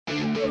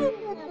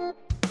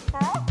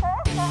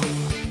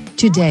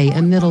Today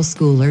a middle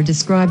schooler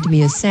described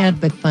me as sad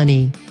but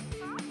funny.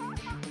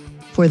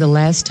 For the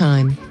last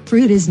time,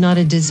 fruit is not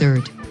a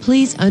dessert.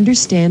 Please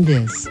understand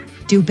this.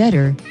 Do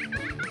better.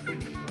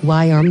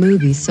 Why are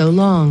movies so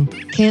long?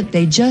 Can't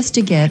they just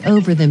get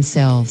over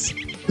themselves?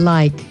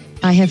 Like,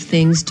 I have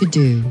things to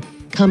do.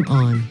 Come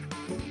on.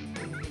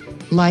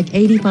 Like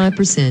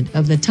 85%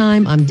 of the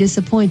time I'm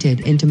disappointed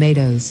in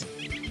tomatoes.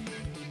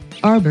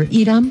 Arbor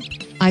eat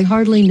I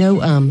hardly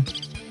know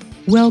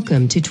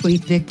Welcome to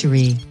Tweet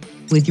Victory,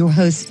 with your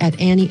hosts at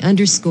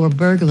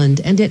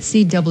Annie_Berglund and at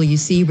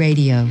CWC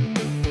Radio.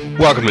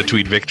 Welcome to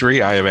Tweet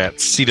Victory. I am at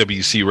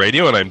CWC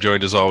Radio, and I'm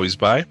joined as always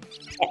by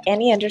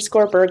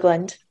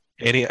Annie_Berglund.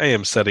 Annie, I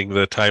am setting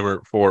the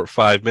timer for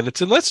 5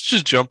 minutes, and let's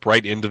just jump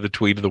right into the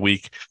tweet of the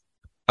week.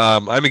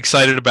 I'm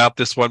excited about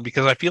this one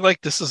because I feel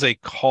like this is a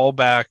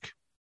callback,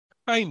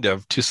 kind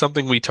of, to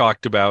something we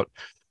talked about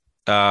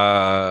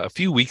a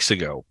few weeks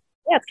ago.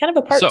 Yeah, it's kind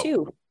of a part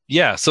two.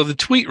 Yeah, so the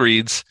tweet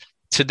reads,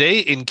 "Today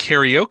in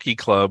karaoke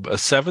club, a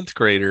 7th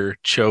grader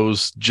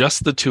chose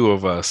Just the Two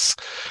of Us,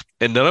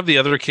 and none of the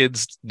other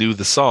kids knew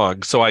the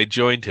song, so I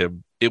joined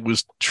him. It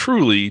was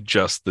truly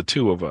just the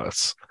two of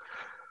us."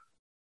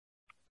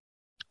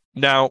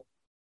 Now,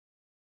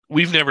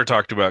 we've never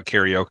talked about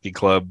karaoke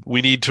club.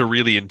 We need to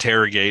really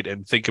interrogate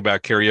and think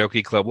about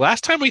karaoke club.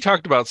 Last time we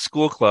talked about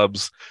school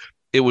clubs,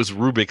 it was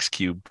Rubik's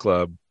Cube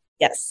Club.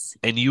 Yes.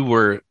 And you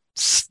were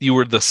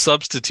the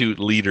substitute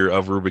leader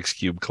of Rubik's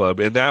Cube Club,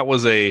 and that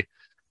was a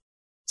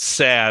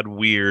sad,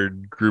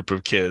 weird group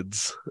of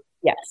kids.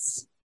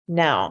 Yes.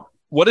 Now,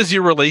 what is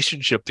your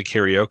relationship to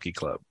karaoke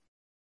club?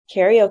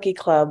 Karaoke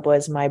club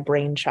was my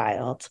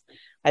brainchild.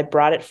 I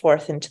brought it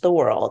forth into the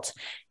world.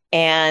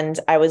 And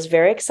I was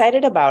very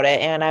excited about it.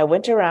 And I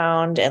went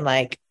around and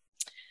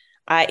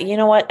you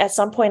know what? At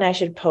some point I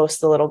should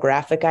post the little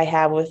graphic I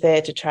have with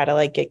it to try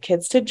to get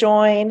kids to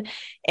join.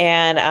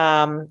 And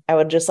I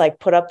would just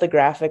put up the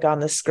graphic on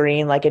the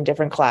screen, in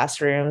different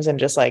classrooms, and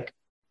just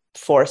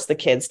force the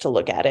kids to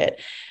look at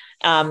it.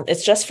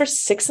 It's just for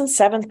 6th and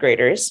 7th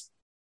graders.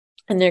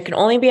 And there can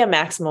only be a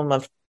maximum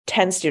of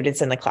 10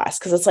 students in the class.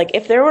 Cause it's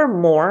if there were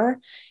more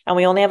and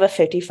we only have a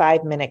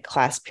 55-minute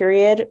class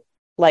period,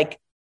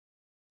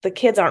 the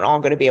kids aren't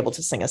all going to be able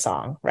to sing a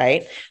song,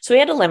 right? So we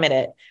had to limit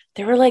it.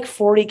 There were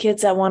 40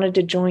 kids that wanted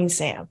to join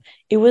Sam.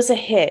 It was a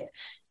hit.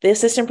 The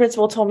assistant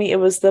principal told me it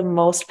was the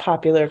most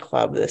popular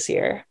club this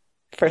year.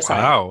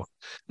 Wow.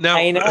 Now,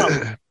 I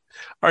know.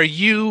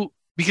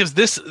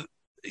 Because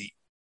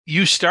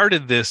you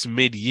started this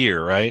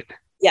mid-year, right?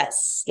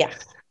 Yes. Yeah.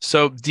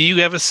 So do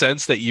you have a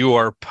sense that you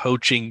are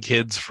poaching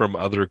kids from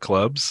other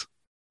clubs?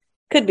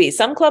 Could be.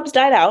 Some clubs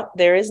died out.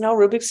 There is no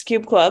Rubik's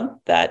Cube Club,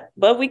 but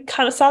we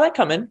kind of saw that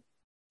coming.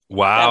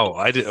 Wow.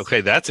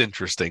 Okay, that's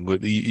interesting.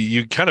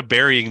 You kind of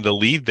burying the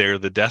lead there,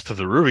 the death of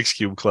the Rubik's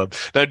Cube Club.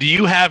 Now, do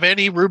you have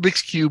any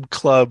Rubik's Cube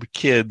Club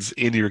kids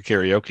in your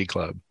karaoke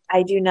club?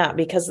 I do not,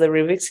 because the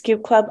Rubik's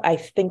Cube Club, I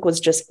think, was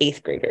just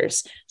 8th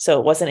graders. So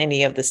it wasn't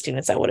any of the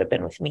students that would have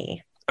been with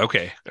me.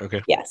 Okay.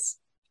 Yes.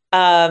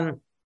 I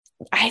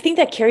think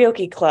that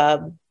karaoke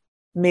club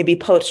may be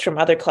poached from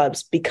other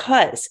clubs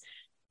because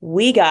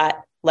we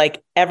got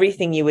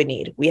everything you would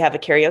need. We have a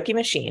karaoke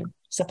machine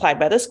supplied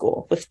by the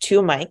school with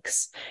 2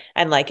 mics,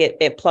 and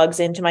it plugs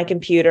into my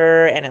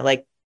computer, and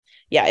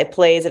it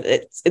plays.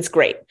 It's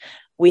great.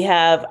 We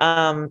have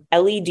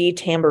LED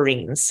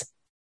tambourines,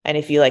 and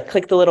if you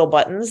click the little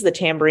buttons, the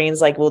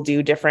tambourines will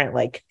do different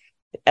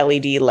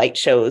LED light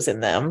shows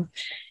in them.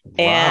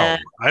 Wow.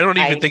 And I don't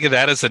even think of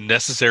that as a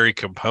necessary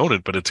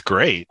component, but it's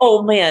great.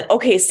 Oh man.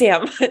 Okay,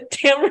 Sam,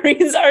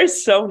 tambourines are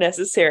so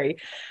necessary.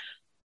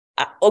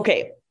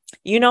 Okay.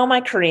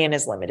 My Korean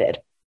is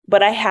limited,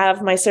 but I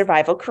have my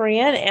survival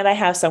Korean and I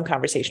have some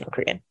conversational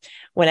Korean.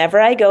 Whenever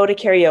I go to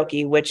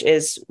karaoke, which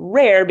is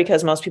rare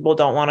because most people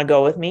don't want to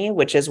go with me,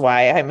 which is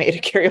why I made a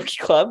karaoke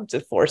club to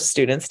force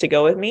students to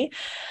go with me.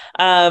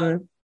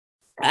 The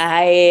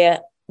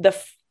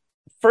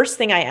first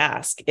thing I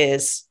ask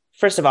is,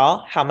 first of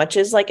all, how much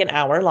is an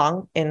hour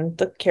long in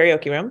the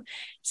karaoke room?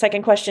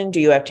 Second question,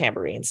 do you have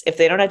tambourines? If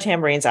they don't have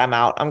tambourines, I'm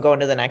out. I'm going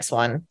to the next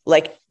one.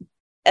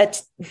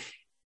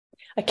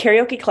 A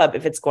karaoke club,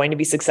 if it's going to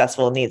be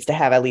successful, needs to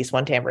have at least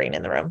 1 tambourine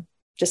in the room.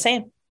 Just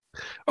saying.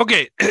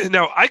 Okay.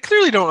 Now, I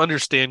clearly don't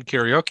understand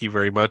karaoke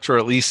very much, or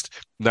at least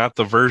not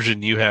the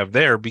version you have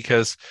there,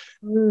 because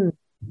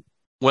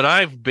when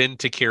I've been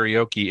to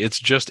karaoke, it's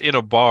just in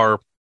a bar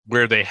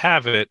where they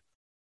have it.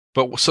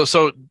 But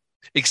so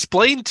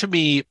explain to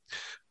me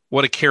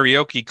what a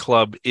karaoke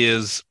club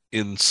is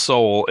in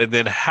Seoul, and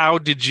then how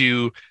did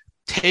you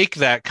take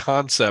that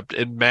concept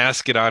and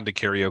mask it onto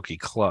karaoke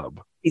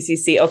club?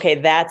 PCC. Okay,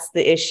 that's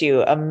the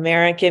issue.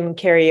 American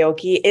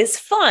karaoke is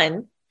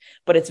fun,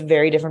 but it's a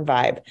very different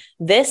vibe.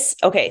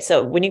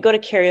 So when you go to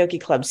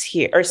karaoke clubs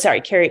here,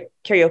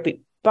 karaoke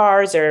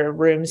bars or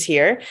rooms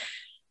here,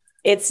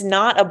 it's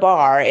not a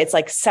bar. It's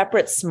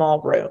separate small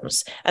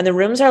rooms. And the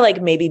rooms are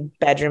maybe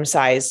bedroom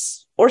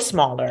size or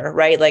smaller,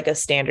 right? A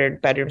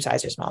standard bedroom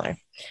size or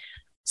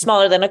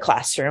smaller than a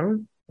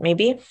classroom,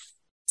 maybe.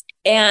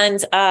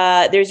 And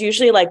there's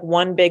usually like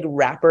one big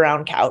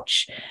wraparound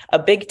couch, a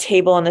big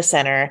table in the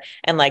center,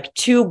 and like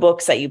two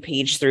books that you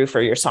page through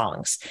for your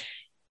songs.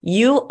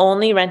 You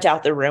only rent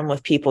out the room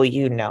with people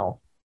you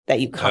know that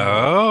you come with.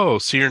 Oh,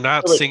 so you're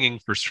not So, like, singing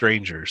for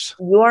strangers.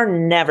 you are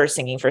never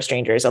singing for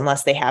strangers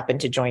unless they happen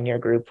to join your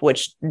group,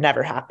 which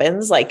never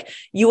happens. Like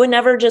you would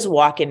never just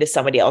walk into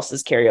somebody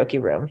else's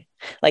karaoke room.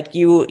 Like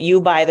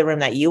you buy the room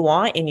that you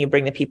want and you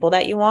bring the people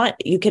that you want.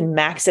 You can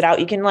max it out.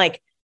 You can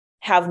like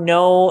have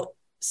no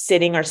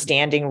sitting or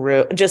standing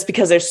room just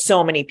because there's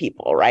so many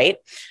people, right?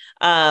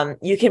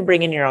 You can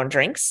bring in your own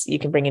drinks. You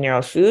can bring in your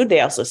own food.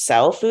 They also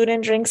sell food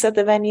and drinks at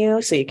the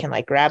venue, so you can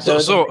like grab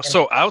those.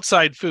 So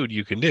outside food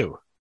you can do.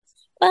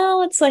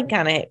 Well, it's like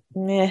kind of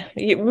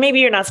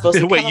maybe you're not supposed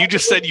to. Wait, you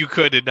just said you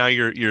could, and now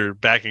you're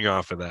backing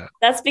off of that.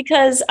 That's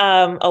because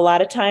a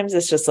lot of times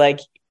it's just like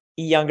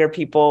younger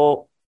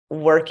people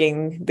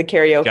working the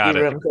karaoke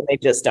rooms and they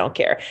just don't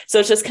care. So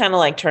it's just kind of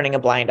like turning a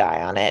blind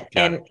eye on it.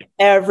 And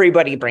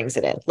everybody brings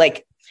it in.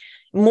 Like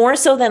more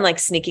so than like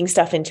sneaking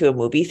stuff into a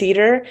movie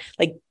theater.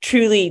 Like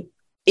truly,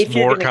 it's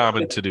more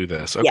common to do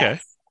this. Okay.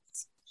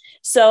 Yes.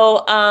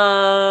 So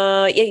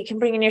yeah, you can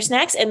bring in your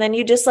snacks and then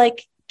you just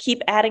like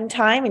keep adding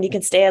time and you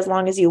can stay as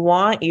long as you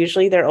want.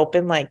 Usually they're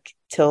open like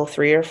till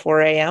 3 or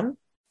 4 a.m.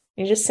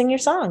 You just sing your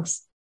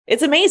songs.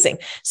 It's amazing.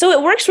 So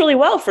it works really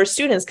well for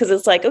students because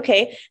it's like,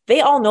 okay,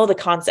 they all know the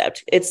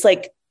concept. It's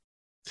like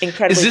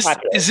incredibly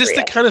popular. Is this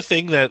the kind of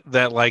thing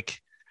that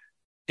like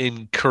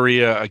in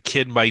Korea, a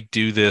kid might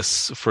do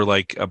this for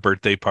like a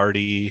birthday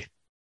party?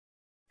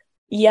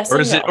 Yes.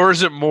 Or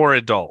is it more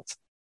adult?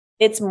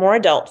 It's more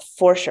adult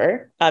for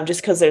sure.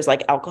 Just because there's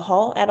like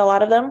alcohol at a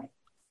lot of them.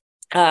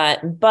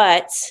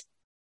 But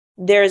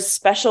there's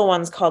special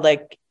ones called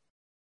like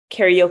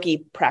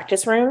karaoke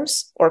practice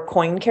rooms or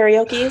coin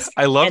karaoke's.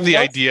 I love the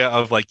idea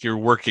of like you're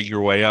working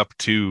your way up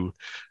to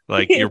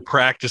like you're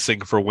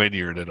practicing for when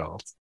you're an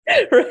adult.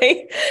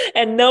 Right.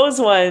 And those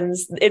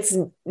ones, it's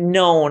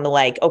known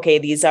like, okay,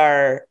 these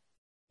are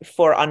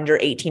for under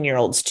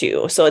 18-year-olds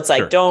too. So it's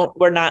like,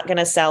 we're not going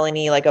to sell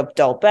any like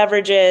adult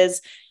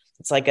beverages.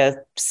 It's like a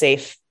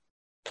safe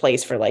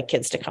place for like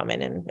kids to come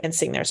in and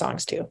sing their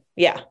songs too.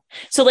 Yeah.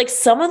 So like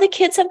some of the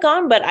kids have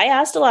gone, but I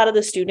asked a lot of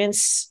the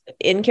students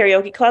in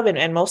karaoke club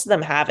and most of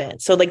them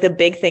haven't. So like the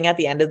big thing at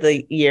the end of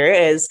the year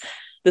is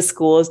the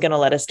school is going to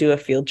let us do a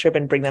field trip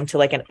and bring them to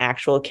like an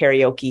actual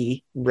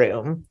karaoke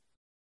room,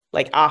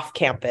 like off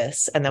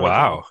campus. And then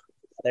wow.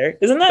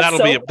 Isn't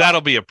that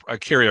that'll be a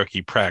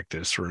karaoke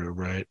practice room,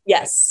 right?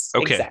 Yes.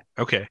 Okay. Exactly.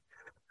 Okay.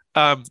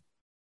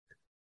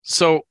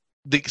 So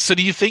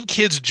do you think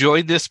kids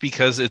join this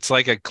because it's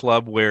like a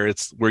club where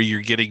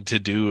you're getting to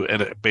do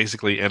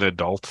basically an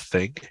adult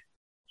thing?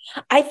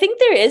 I think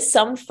there is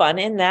some fun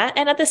in that.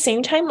 And at the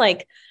same time,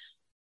 like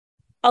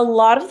a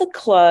lot of the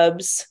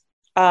clubs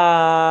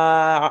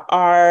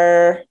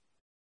are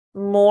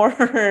more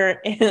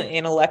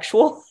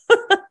intellectual,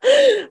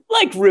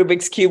 like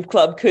Rubik's Cube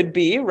Club could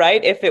be,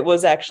 right? If it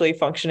was actually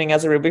functioning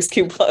as a Rubik's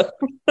Cube Club.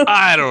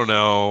 I don't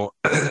know.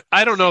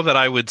 I don't know that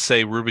I would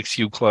say Rubik's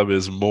Cube Club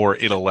is more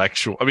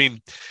intellectual. I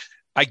mean,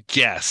 I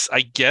guess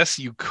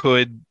you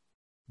could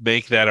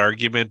make that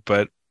argument,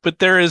 but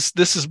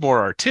this is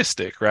more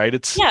artistic, right?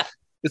 It's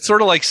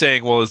sort of like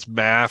saying, well, is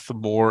math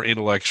more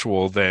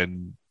intellectual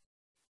than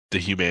the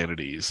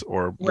humanities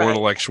or more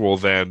intellectual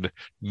than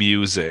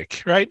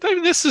music, right? I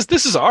mean, this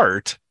is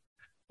art.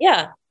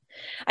 Yeah.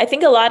 I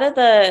think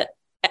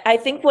I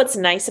think what's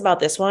nice about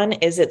this one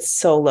is it's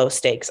so low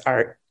stakes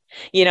art.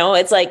 You know,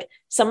 it's like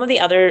some of the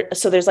other,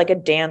 so there's like a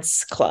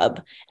dance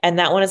club and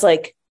that one is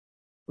like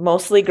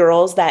mostly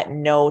girls that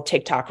know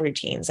TikTok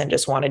routines and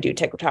just want to do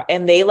TikTok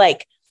and they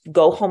like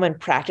go home and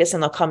practice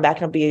and they'll come back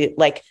and it'll be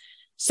like,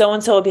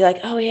 so-and-so will be like,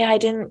 oh yeah, I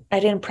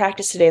didn't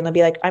practice today. And they'll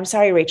be like, I'm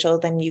sorry, Rachel,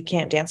 then you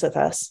can't dance with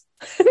us.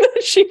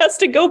 She has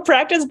to go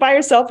practice by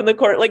herself in the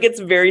court. Like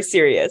it's very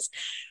serious.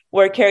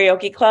 Where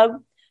karaoke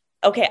club,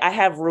 okay, I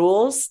have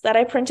rules that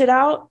I printed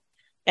out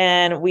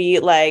and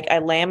I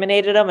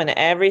laminated them and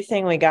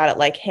everything. We got it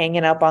like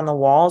hanging up on the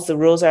walls. The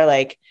rules are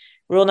like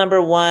rule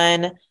number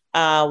 1,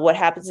 what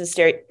happens in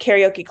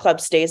karaoke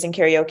club stays in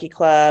karaoke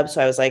club.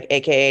 So I was like,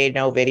 AKA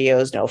no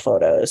videos, no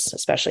photos,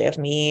 especially of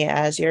me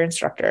as your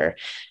instructor.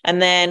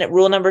 And then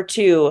rule number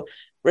 2,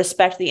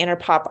 respect the inner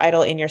pop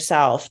idol in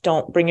yourself.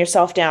 Don't bring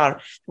yourself down.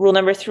 Rule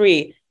number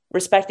 3,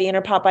 respect the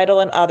inner pop idol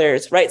in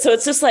others. Right. So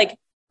it's just like,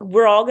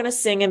 we're all going to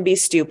sing and be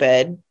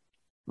stupid,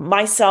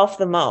 myself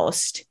the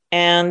most.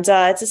 And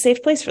it's a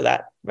safe place for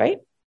that. Right.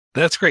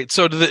 That's great.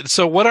 So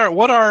what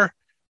are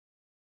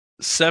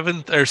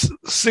 7th or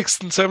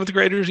 6th and 7th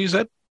graders, you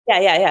said?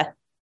 Yeah.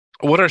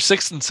 What are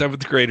 6th and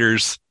 7th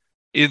graders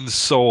in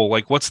Seoul?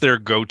 Like, what's their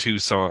go-to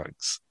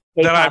songs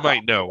that I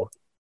might know?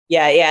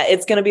 Yeah.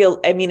 It's going to be,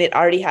 it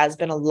already has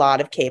been a lot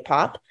of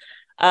K-pop.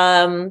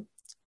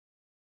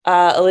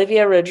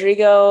 Olivia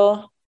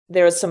Rodrigo,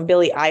 there was some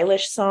Billie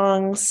Eilish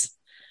songs.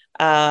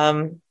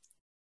 And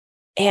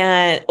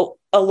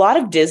a lot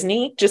of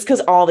Disney, just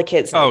because all the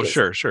kids know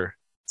Disney. Sure.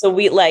 So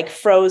we like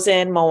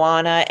Frozen,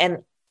 Moana, and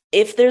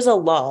if there's a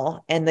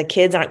lull and the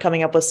kids aren't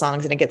coming up with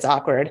songs and it gets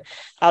awkward,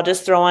 I'll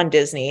just throw on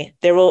Disney.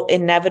 There will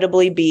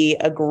inevitably be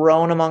a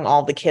groan among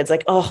all the kids,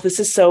 like, oh, this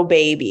is so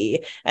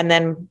baby. And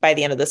then by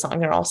the end of the song,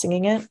 they're all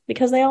singing it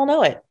because they all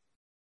know it.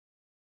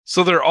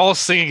 So they're all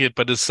singing it,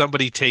 but is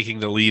somebody taking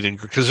the lead?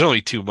 Because there's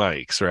only two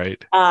mics,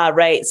 right?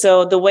 Right.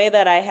 So the way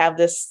that I have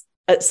this,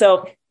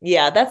 so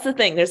yeah, that's the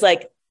thing. There's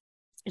like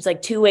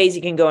two ways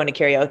you can go into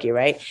karaoke,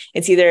 right?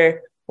 It's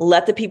either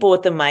let the people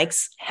with the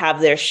mics have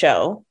their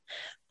show,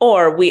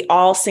 or we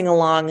all sing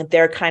along.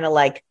 They're kind of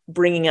like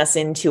bringing us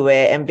into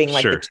it and being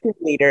like Sure. the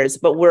leaders,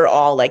 but we're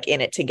all like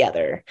in it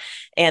together.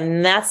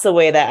 And that's the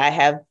way that I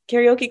have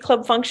karaoke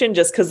club function,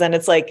 just because then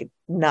it's like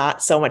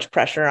not so much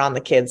pressure on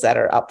the kids that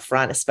are up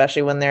front,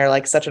 especially when they're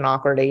like such an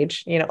awkward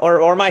age, you know,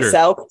 or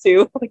myself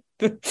too.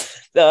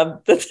 There's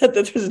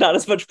not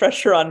as much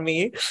pressure on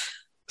me.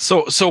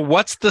 So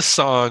what's the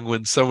song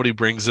when somebody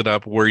brings it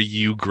up where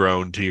you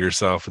groan to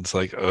yourself? It's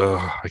like,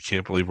 oh, I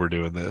can't believe we're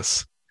doing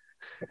this.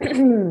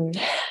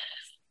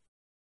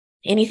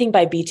 Anything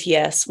by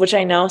BTS, which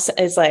I know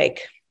is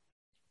like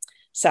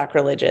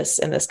sacrilegious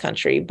in this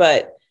country,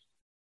 but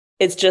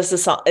it's just a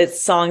song.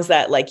 It's songs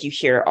that like you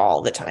hear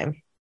all the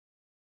time.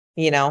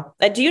 You know,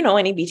 do you know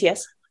any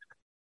BTS?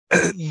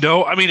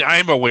 No, I mean,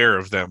 I'm aware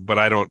of them, but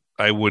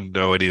I wouldn't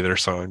know any of their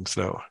songs.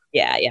 No.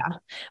 Yeah.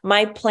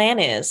 My plan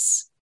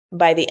is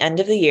by the end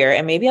of the year,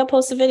 and maybe I'll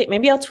post a video,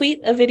 maybe I'll tweet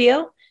a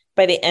video.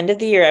 By the end of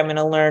the year, I'm going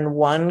to learn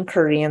one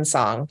Korean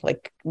song,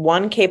 like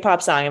one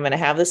K-pop song. I'm going to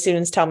have the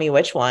students tell me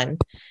which one,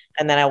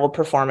 and then I will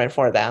perform it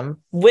for them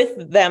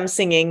with them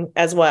singing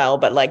as well.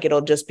 But like,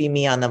 it'll just be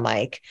me on the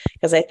mic,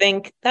 because I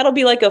think that'll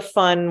be like a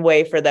fun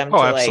way for them to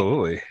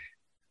absolutely. like,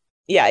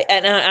 yeah.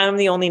 And I'm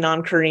the only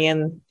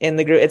non-Korean in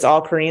the group. It's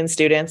all Korean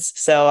students.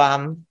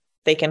 So,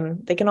 they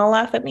can all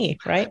laugh at me,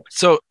 right?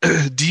 So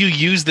do you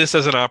use this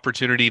as an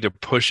opportunity to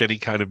push any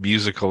kind of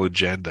musical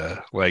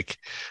agenda? Like,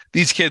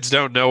 these kids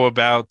don't know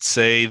about,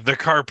 say, the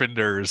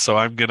Carpenters, so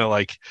I'm gonna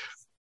like,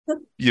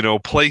 you know,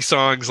 play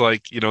songs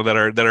like, you know, that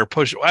are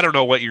push. I don't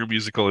know what your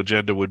musical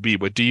agenda would be,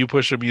 but do you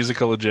push a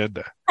musical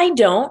agenda? I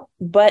don't,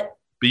 but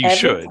you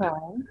should.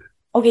 Time,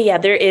 okay, yeah,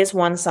 there is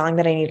one song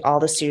that I need all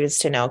the students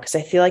to know, because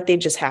I feel like they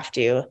just have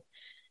to.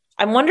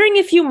 I'm wondering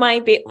if you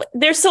might be,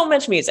 there's so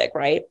much music,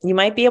 right? You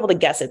might be able to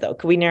guess it though.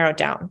 Could we narrow it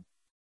down?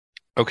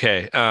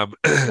 Okay. So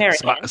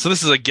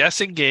this is a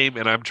guessing game,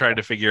 and I'm trying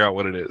to figure out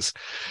what it is.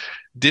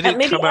 Did it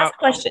come out?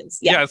 Questions.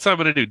 Yeah, that's what I'm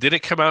going to do. Did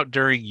it come out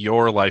during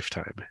your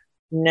lifetime?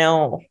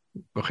 No.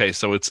 Okay,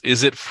 so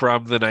is it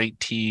from the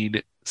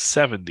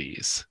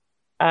 1970s?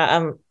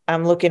 I'm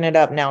looking it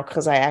up now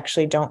because I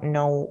actually don't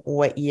know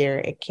what year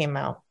it came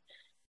out.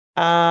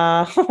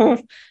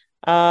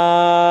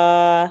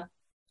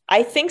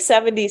 I think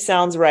 70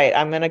 sounds right.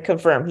 I'm going to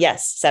confirm.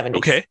 Yes, 70.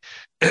 Okay.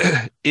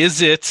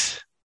 Is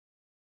it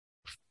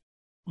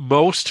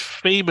most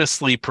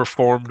famously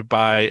performed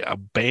by a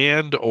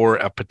band or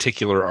a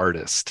particular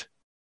artist?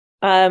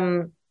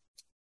 A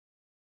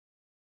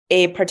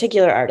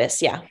particular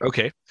artist, yeah.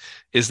 Okay.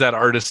 Is that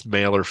artist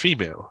male or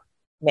female?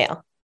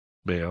 Male.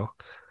 Male.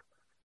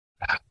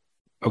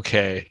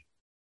 Okay.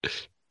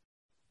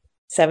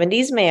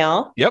 70s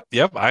male. Yep.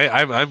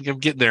 I'm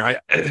getting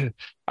there.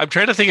 I'm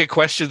trying to think of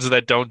questions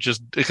that don't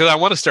just, because I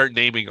want to start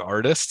naming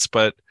artists,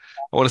 but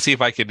I want to see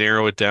if I can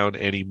narrow it down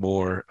any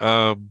more.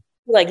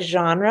 Like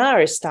genre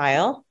or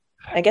style?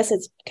 I guess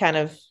it's kind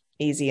of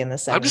easy in the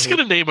 70s. I'm just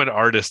gonna name an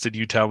artist and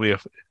you tell me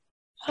if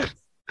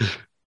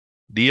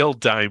Neil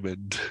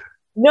Diamond.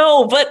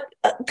 No, but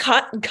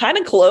kind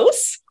of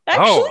close.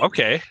 Actually. Oh,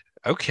 okay.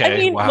 Okay. I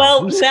mean, wow.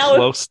 well, who's now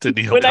close to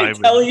Neil when Diamond?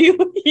 I tell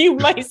you, you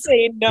might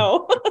say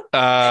no.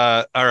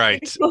 All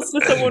right. Close to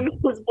someone who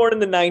was born in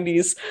the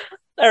 90s.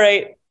 All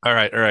right.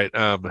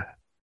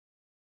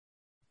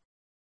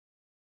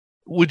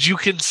 Would you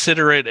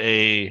consider it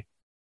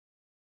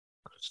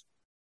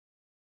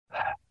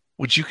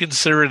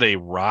a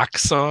rock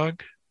song?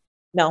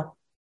 No.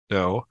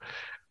 No.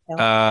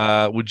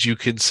 Would you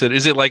consider,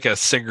 is it like a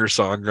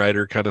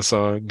singer-songwriter kind of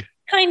song?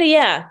 Kind of,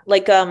 yeah.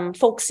 Like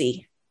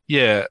folksy.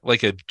 Yeah,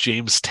 like a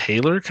James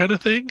Taylor kind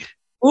of thing?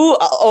 Ooh,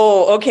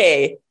 oh,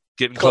 okay.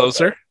 Getting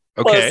closer?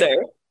 Okay.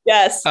 Closer.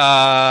 Yes.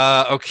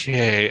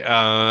 Okay.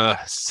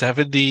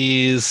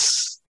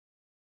 70s.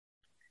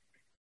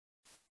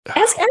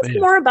 Ask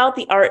more about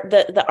the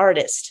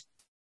artist.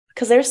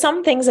 Because there's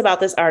some things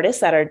about this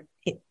artist that are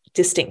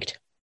distinct.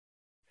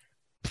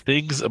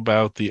 Things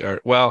about the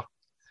art. Well,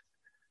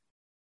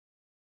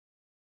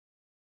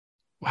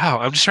 wow,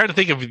 I'm just trying to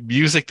think of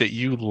music that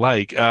you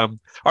like. Are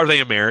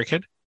they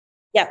American?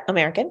 Yeah,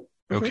 American.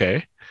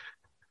 Okay.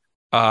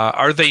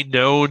 Are they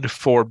known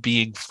for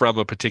being from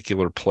a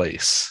particular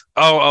place?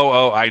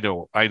 Oh, I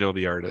know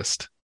the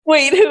artist.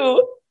 Wait,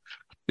 who?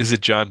 Is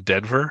it John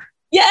Denver?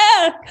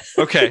 Yeah.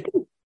 Okay.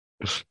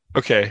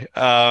 Okay.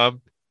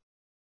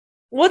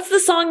 What's the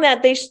song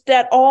that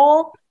that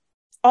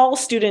all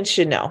students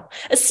should know,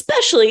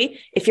 especially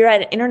if you're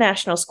at an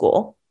international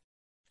school?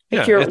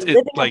 If you're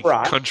living like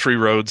abroad. Country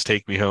Roads,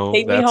 Take Me Home.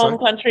 Take Me Home,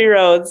 Country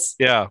Roads.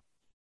 Yeah.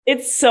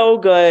 It's so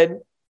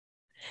good.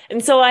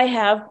 And so I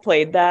have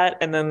played that,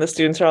 and then the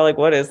students are all like,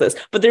 what is this?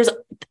 But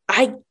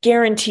I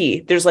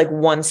guarantee there's like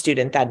one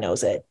student that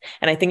knows it.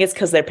 And I think it's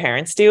because their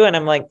parents do. And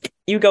I'm like,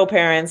 you go,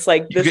 parents.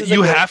 Like, this is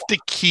you have to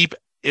keep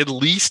at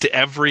least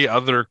every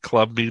other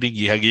club meeting.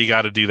 You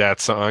got to do that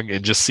song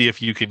and just see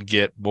if you can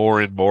get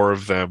more and more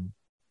of them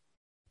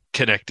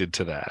connected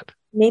to that.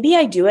 Maybe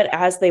I do it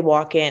as they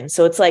walk in.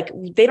 So it's like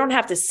they don't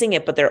have to sing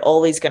it, but they're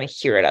always going to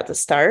hear it at the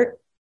start.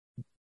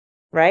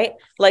 Right?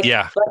 Like,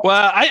 yeah.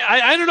 Well,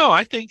 I don't know.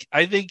 I think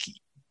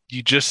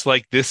you just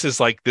this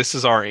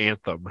is our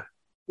anthem.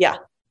 Yeah.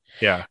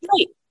 Yeah.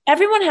 Right.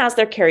 Everyone has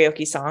their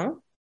karaoke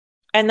song.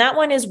 And that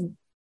one is,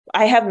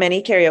 I have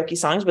many karaoke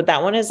songs, but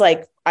that one is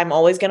like, I'm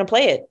always going to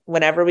play it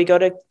whenever we go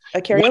to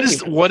a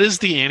karaoke. What is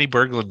the Annie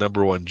Berglund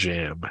 #1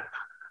 jam?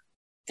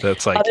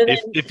 That's like,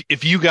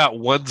 if you got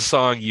one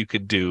song you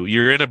could do,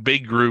 you're in a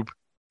big group,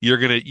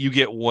 you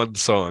get one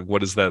song.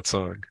 What is that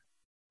song?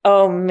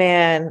 Oh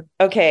man.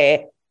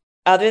 Okay.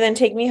 Other than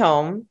Take Me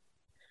Home,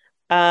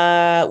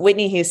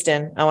 Whitney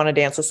Houston, I Want to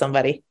Dance with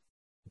Somebody.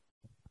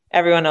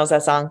 Everyone knows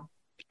that song.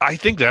 I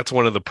think that's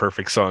one of the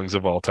perfect songs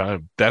of all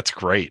time. That's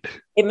great.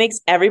 It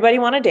makes everybody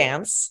want to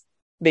dance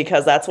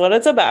because that's what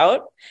it's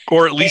about.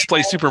 Or at least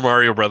play Super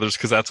Mario Brothers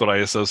because that's what I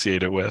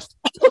associate it with.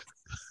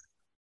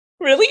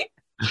 Really?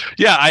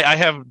 Yeah, I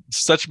have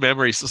such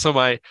memories.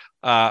 So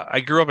I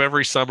grew up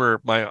every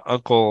summer. My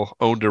uncle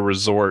owned a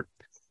resort,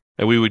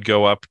 and we would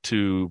go up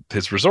to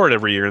his resort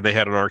every year, and they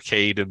had an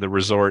arcade in the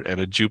resort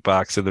and a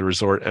jukebox in the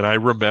resort. And I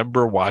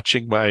remember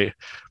watching my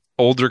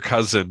older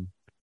cousin.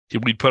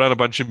 We'd put on a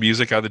bunch of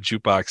music on the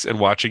jukebox and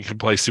watching him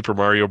play Super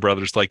Mario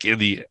Brothers like in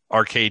the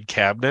arcade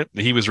cabinet.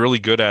 He was really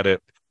good at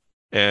it.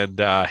 And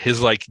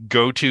his like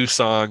go-to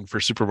song for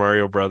Super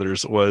Mario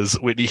Brothers was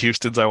Whitney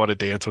Houston's I Want to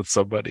Dance with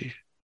Somebody.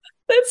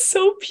 That's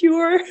so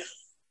pure.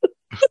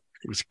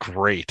 It was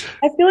great.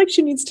 I feel like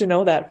she needs to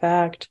know that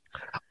fact.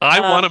 I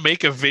want to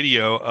make a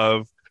video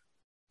of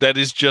that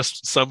is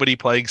just somebody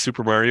playing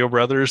Super Mario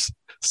Brothers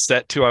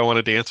set to I Want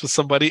to Dance with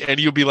Somebody. And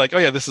you'll be like, oh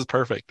yeah, this is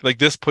perfect. Like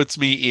this puts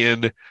me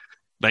in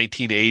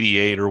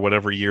 1988 or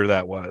whatever year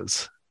that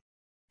was.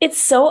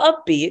 It's so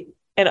upbeat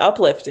and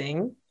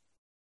uplifting.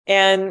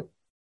 And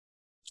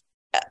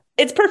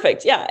it's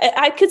perfect. Yeah,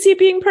 I could see it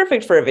being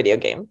perfect for a video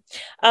game.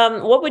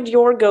 What would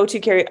your go-to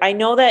karaoke? I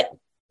know that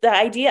the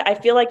idea, I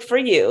feel like for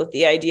you,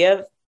 the idea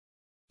of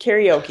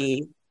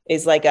karaoke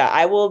is like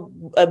I will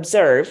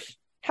observe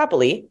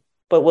happily,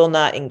 but will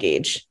not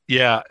engage.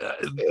 Yeah,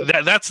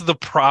 that's the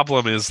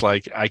problem is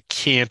like I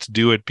can't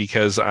do it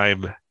because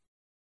I'm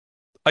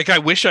like I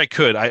wish I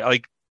could. I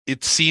like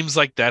it seems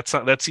like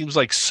that seems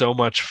like so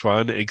much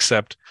fun,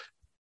 except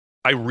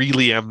I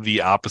really am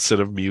the opposite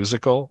of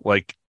musical.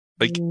 Like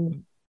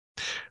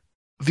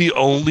the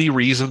only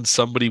reason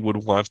somebody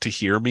would want to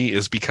hear me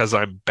is because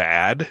I'm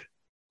bad.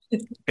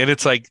 And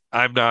it's like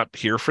I'm not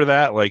here for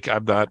that. Like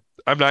I'm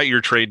not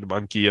your trained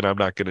monkey and I'm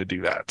not going to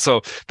do that.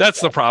 So that's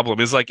the problem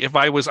is like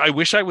I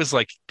wish I was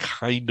like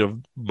kind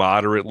of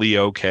moderately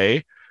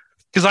okay.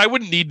 Because I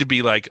wouldn't need to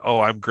be like, oh,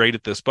 I'm great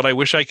at this, but I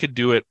wish I could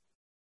do it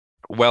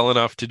well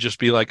enough to just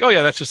be like, oh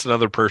yeah, that's just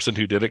another person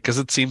who did it. Because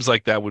it seems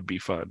like that would be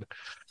fun.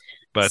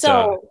 But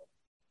so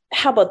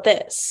how about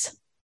this?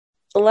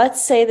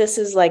 Let's say this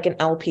is like an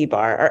LP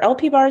bar. Are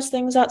LP bars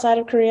things outside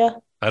of Korea?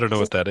 I don't know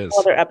what that is.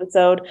 Other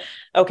episode.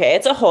 Okay,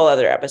 it's a whole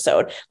other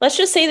episode. Let's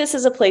just say this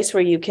is a place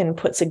where you can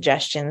put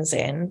suggestions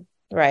in,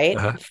 right?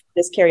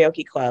 This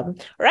karaoke club,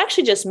 or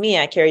actually just me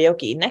at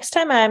karaoke. Next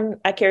time I'm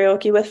at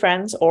karaoke with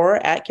friends or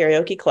at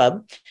karaoke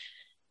club,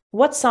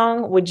 what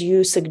song would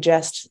you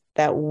suggest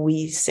that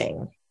we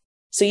sing?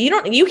 So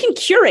you can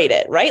curate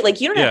it, right?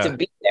 Like you don't have to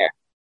be there.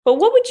 But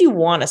what would you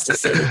want us to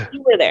sing if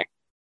you were there?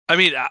 I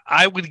mean,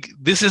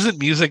 this isn't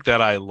music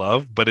that I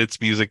love, but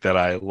it's music that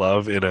I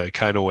love in a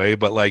kind of way.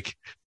 But like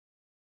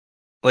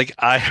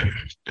I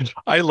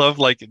love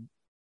like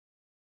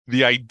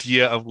the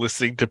idea of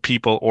listening to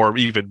people or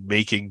even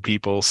making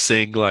people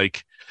sing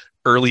like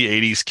early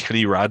 80s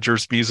Kenny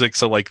Rogers music.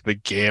 So like The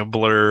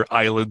Gambler,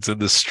 Islands in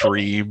the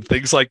Stream,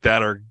 things like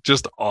that are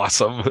just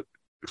awesome.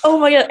 Oh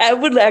my God. I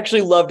would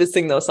actually love to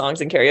sing those songs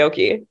in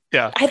karaoke.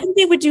 Yeah. I think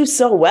they would do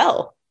so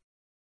well.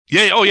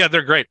 Yeah. Oh yeah.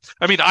 They're great.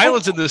 I mean,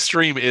 Islands in the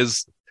Stream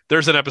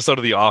there's an episode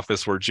of The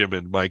Office where Jim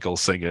and Michael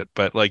sing it,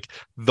 but like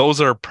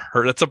those are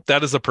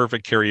that is a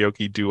perfect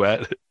karaoke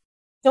duet.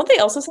 Don't they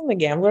also sing The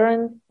Gambler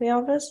in The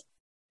Office?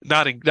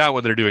 Not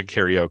when they're doing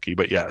karaoke,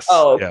 but yes.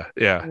 Oh,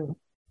 yeah.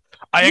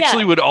 I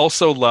actually would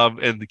also love,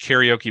 and the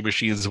karaoke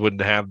machines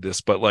wouldn't have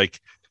this, but like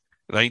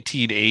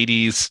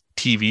 1980s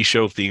TV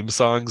show theme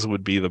songs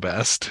would be the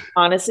best.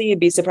 Honestly, you'd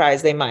be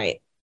surprised. They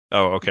might.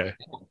 Oh, okay.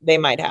 They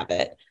might have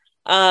it.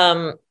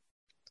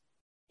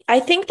 I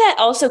think that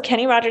also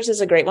Kenny Rogers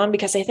is a great one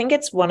because I think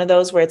it's one of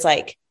those where it's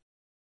like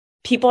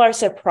people are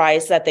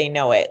surprised that they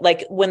know it.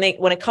 Like when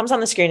it comes on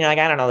the screen, you're like,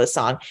 I don't know this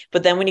song.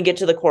 But then when you get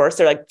to the chorus,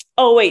 they're like,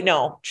 oh wait,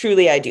 no,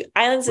 truly I do.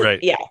 Islands, right.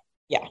 Yeah.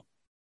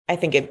 I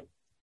think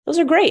those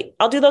are great.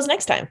 I'll do those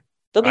next time.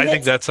 I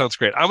think that sounds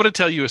great. I'm going to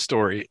tell you a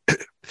story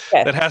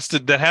that has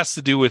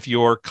to do with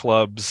your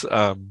club's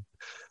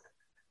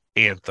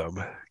anthem,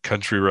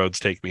 Country Roads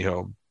Take Me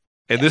Home.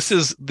 And this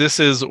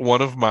is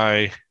one of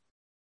my,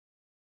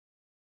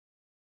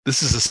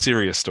 this is a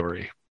serious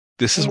story.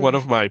 This is one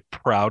of my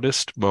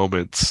proudest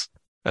moments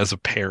as a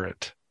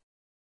parent.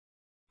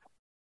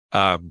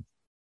 And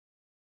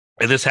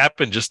this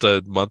happened just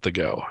a month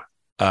ago.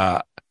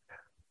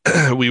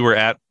 We were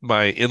at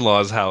my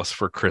in-laws' house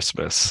for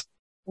Christmas.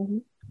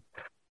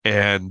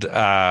 And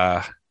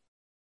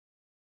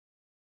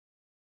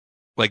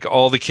like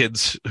all the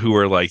kids who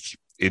were like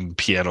in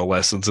piano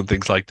lessons and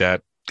things like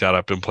that got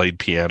up and played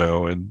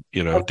piano and,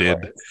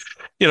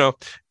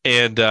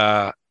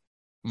 and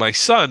my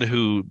son,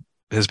 who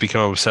has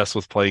become obsessed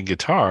with playing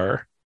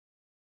guitar,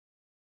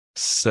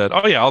 said,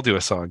 "Oh yeah, I'll do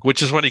a song,"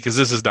 which is funny because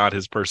this is not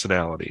his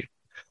personality.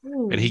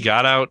 And he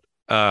got out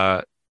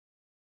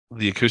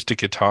the acoustic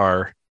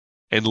guitar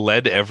and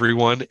led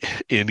everyone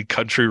in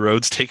Country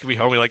Roads Take Me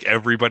Home. Like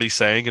everybody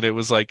sang, and it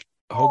was like,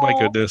 oh my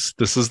goodness,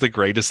 this is the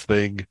greatest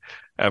thing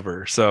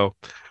ever. So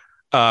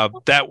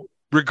that,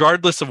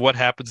 regardless of what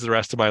happens the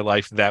rest of my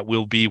life, that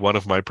will be one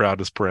of my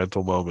proudest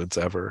parental moments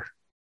ever.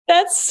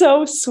 That's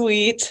so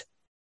sweet.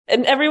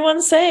 And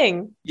everyone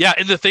sang. Yeah,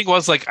 and the thing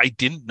was, like, I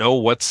didn't know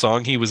what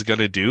song he was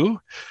gonna do.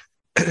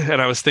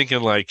 And I was thinking,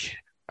 like,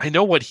 I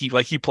know what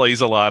he plays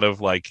a lot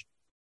of like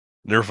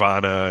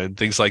Nirvana and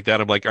things like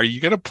that. I'm like, are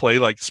you gonna play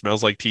like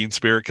Smells Like Teen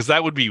Spirit? Because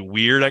that would be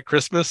weird at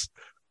Christmas.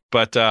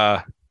 But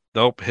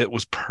nope, it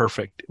was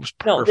perfect. It was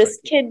perfect. No, this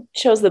kid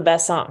chose the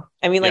best song.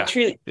 I mean, like,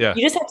 truly,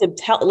 you just have to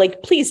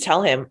please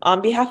tell him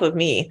on behalf of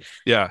me.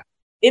 Yeah.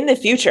 In the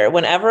future,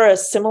 whenever a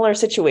similar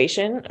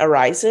situation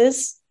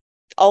arises,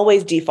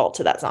 always default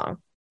to that song.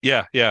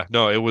 Yeah.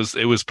 No, it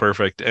was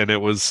perfect. And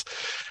it was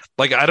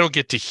like, I don't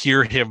get to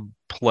hear him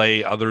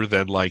play other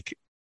than like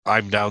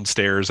I'm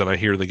downstairs and I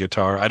hear the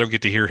guitar. I don't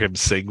get to hear him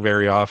sing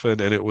very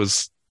often. And it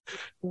was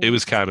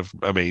kind of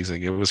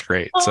amazing. It was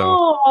great.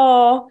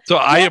 So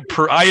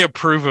I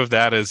approve of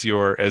that as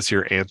your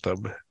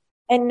anthem.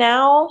 And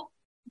now,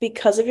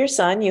 because of your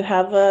son, you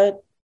have a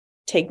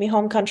Take Me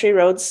Home Country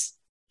Roads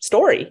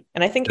story.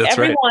 And I think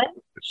everyone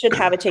should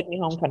have a Take Me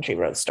Home Country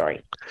Roads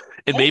story.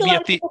 And maybe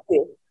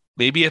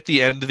at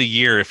the end of the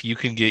year, if you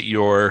can get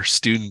your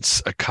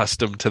students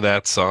accustomed to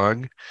that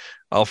song,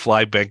 I'll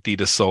fly Benki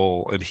to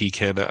Seoul and he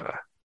can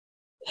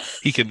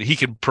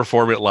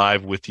perform it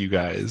live with you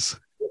guys.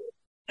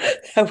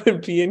 That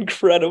would be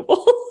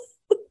incredible.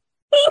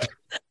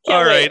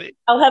 All right.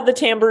 I'll have the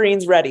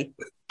tambourines ready.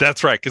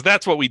 That's right, because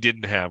that's what we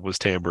didn't have was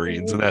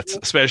tambourines, and that's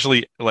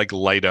especially like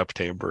light up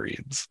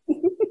tambourines.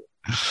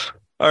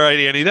 All right,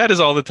 Annie, that is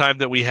all the time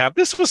that we have.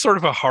 This was sort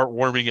of a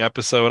heartwarming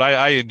episode.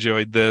 I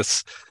enjoyed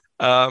this.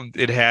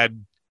 It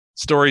had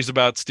stories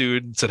about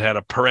students. It had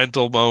a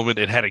parental moment.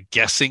 It had a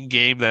guessing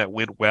game that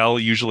went well.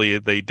 Usually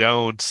they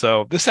don't.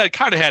 So this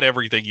kind of had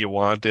everything you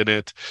want in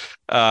it.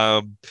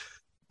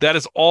 That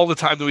is all the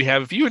time that we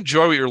have. If you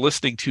enjoy what you're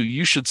listening to,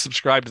 you should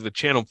subscribe to the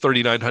Channel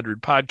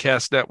 3900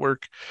 Podcast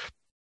Network.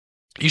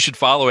 You should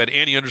follow at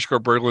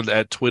Annie_Berglund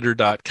at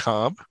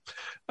twitter.com.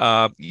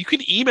 You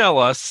can email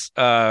us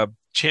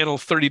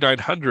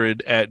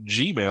channel3900 at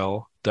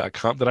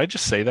gmail.com. Did I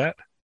just say that?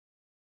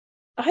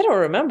 I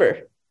don't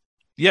remember.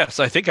 Yes,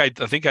 I think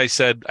I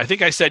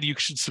said you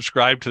should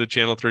subscribe to the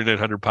Channel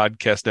 3900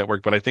 Podcast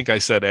Network, but I think I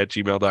said at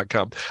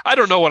gmail.com. I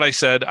don't know what I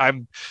said.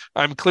 I'm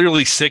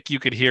clearly sick. You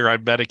could hear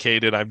I'm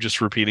medicated. I'm just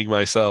repeating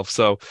myself.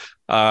 So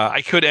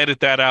I could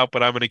edit that out,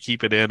 but I'm going to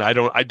keep it in. I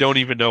don't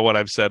even know what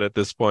I've said at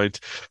this point.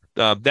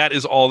 That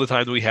is all the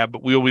time that we have,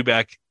 but we'll be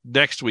back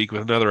next week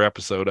with another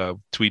episode of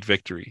Tweet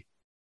Victory.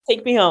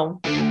 Take me home.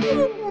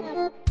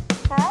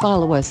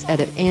 Follow us at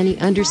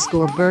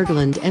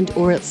Annie_Berglund and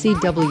or at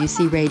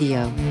CWC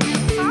Radio.